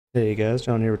Hey guys,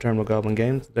 John here with Terminal Goblin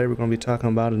Games. Today we're going to be talking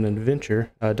about an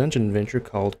adventure, a dungeon adventure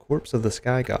called Corpse of the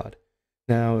Sky God.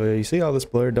 Now, you see all this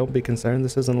blur, don't be concerned,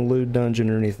 this isn't a lewd dungeon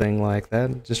or anything like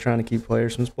that, just trying to keep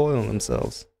players from spoiling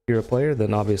themselves. If you're a player,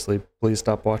 then obviously please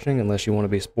stop watching unless you want to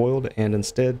be spoiled, and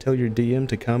instead tell your DM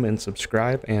to come and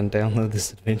subscribe and download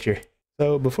this adventure.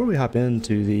 So before we hop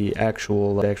into the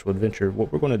actual adventure,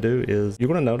 what we're going to do is, you're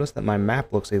going to notice that my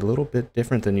map looks a little bit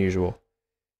different than usual.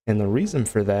 And the reason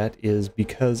for that is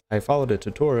because I followed a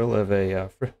tutorial of a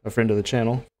friend of the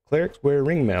channel, Clerics Wear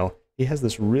Ringmail. He has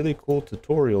this really cool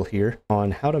tutorial here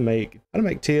on how to make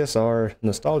TSR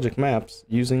nostalgic maps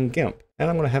using GIMP. And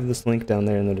I'm going to have this link down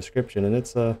there in the description. And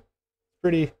it's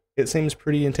it seems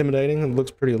pretty intimidating. It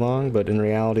looks pretty long, but in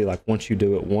reality, like once you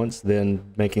do it once,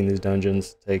 then making these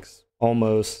dungeons takes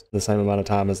almost the same amount of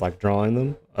time as like drawing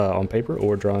them on paper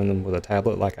or drawing them with a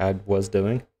tablet like I was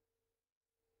doing.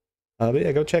 But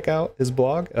yeah, go check out his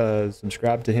blog,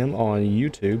 subscribe to him on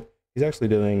YouTube. He's actually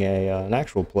doing an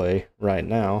actual play right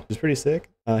now, which is pretty sick.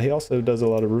 He also does a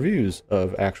lot of reviews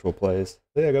of actual plays.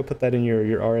 So yeah, go put that in your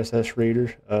RSS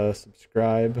reader,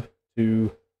 subscribe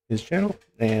to his channel,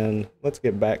 and let's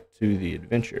get back to the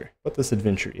adventure. What this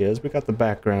adventure is, we got the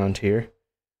background here.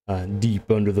 Deep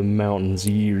under the mountains,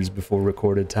 years before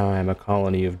recorded time, a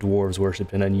colony of dwarves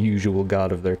worship an unusual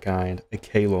god of their kind,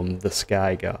 Akalum, the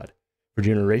sky god. For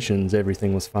generations,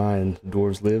 everything was fine. The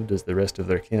dwarves lived as the rest of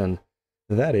their kin.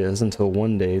 That is, until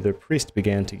one day their priest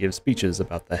began to give speeches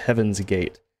about the Heaven's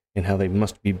Gate and how they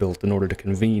must be built in order to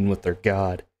convene with their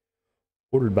god.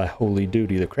 Ordered by holy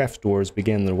duty, the craft dwarves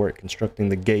began their work constructing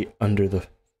the gate under the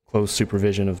close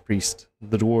supervision of the priest.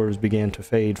 The dwarves began to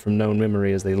fade from known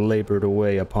memory as they labored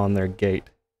away upon their gate.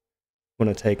 I'm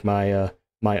going to take my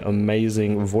my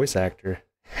amazing voice actor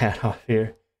hat off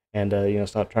here and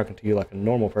start talking to you like a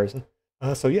normal person.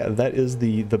 So yeah, that is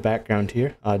the background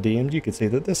here. DM'd, you can see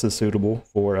that this is suitable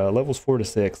for levels 4 to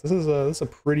 6. This is a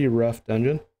pretty rough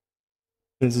dungeon.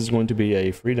 This is going to be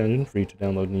a free dungeon, free to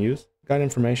download and use. Got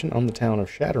information on the town of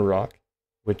Shadowrock,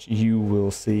 which you will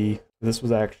see. This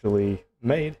was actually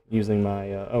made using my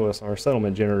OSR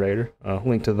settlement generator.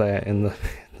 Link to that in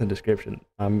the description.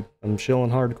 I'm chilling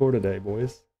hardcore today,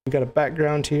 boys. We got a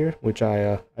background here, which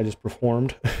I just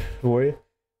performed for you.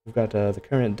 We've got the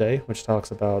current day, which talks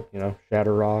about,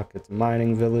 Shadowrock, it's a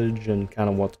mining village, and kind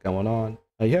of what's going on.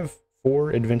 You have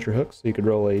 4 adventure hooks, so you could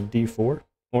roll a d4,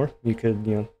 or you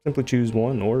could, simply choose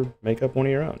one, or make up one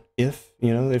of your own. If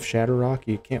Shadowrock,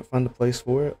 you can't find a place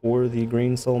for it, or the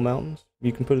Green Soul Mountains,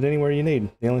 you can put it anywhere you need.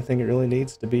 The only thing it really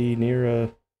needs to be near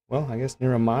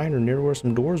near a mine, or near where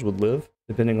some dwarves would live,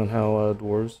 depending on how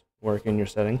dwarves work in your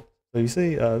setting. So you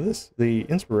see, the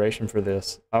inspiration for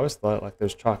this, I always thought like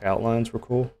those chalk outlines were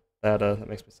cool. That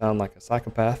makes me sound like a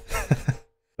psychopath.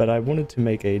 But I wanted to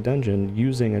make a dungeon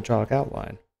using a chalk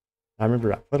outline. I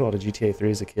remember I played a lot of GTA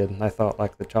 3 as a kid, and I thought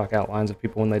like the chalk outlines of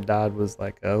people when they died was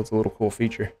like, it's a little cool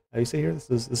feature. You see here,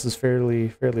 this is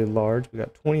fairly large. We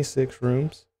got 26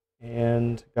 rooms,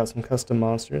 and got some custom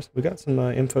monsters. We got some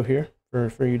info here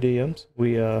for you DMs.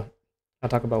 I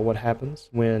talk about what happens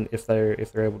if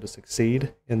they're able to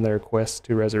succeed in their quest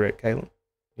to resurrect Caleb.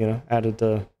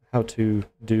 Added how to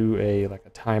do a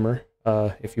timer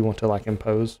if you want to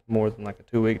impose more than a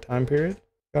 2-week time period.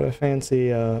 Got a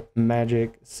fancy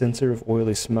magic sensor of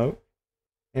oily smoke,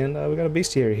 and we got a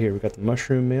bestiary here. We got the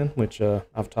mushroom men, which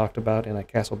I've talked about in a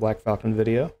Castle Black Falcon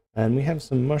video, and we have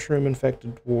some mushroom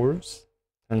infected dwarves,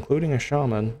 including a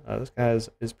shaman. This guy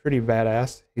is pretty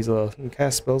badass. He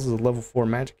casts spells as a level 4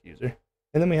 magic user.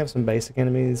 And then we have some basic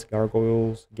enemies,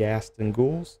 gargoyles, ghasts, and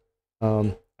ghouls.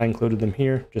 I included them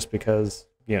here just because,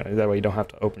 that way you don't have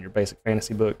to open your basic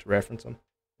fantasy book to reference them.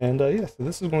 And yeah, so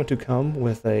this is going to come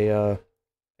with a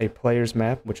player's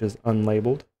map, which is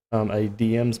unlabeled, a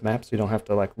DM's map, so you don't have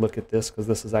to look at this because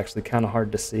this is actually kind of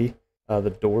hard to see.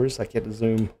 The doors, I get to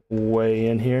zoom way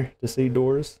in here to see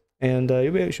doors. And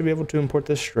you should be able to import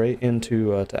this straight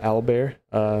into to Owlbear.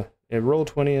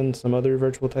 Roll20 and some other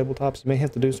virtual tabletops. You may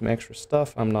have to do some extra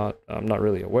stuff. I'm not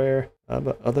really aware.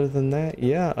 But other than that,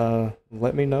 yeah,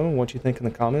 let me know what you think in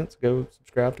the comments. Go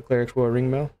subscribe to Clerics Wear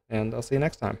Ringmail, and I'll see you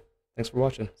next time. Thanks for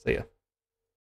watching. See ya.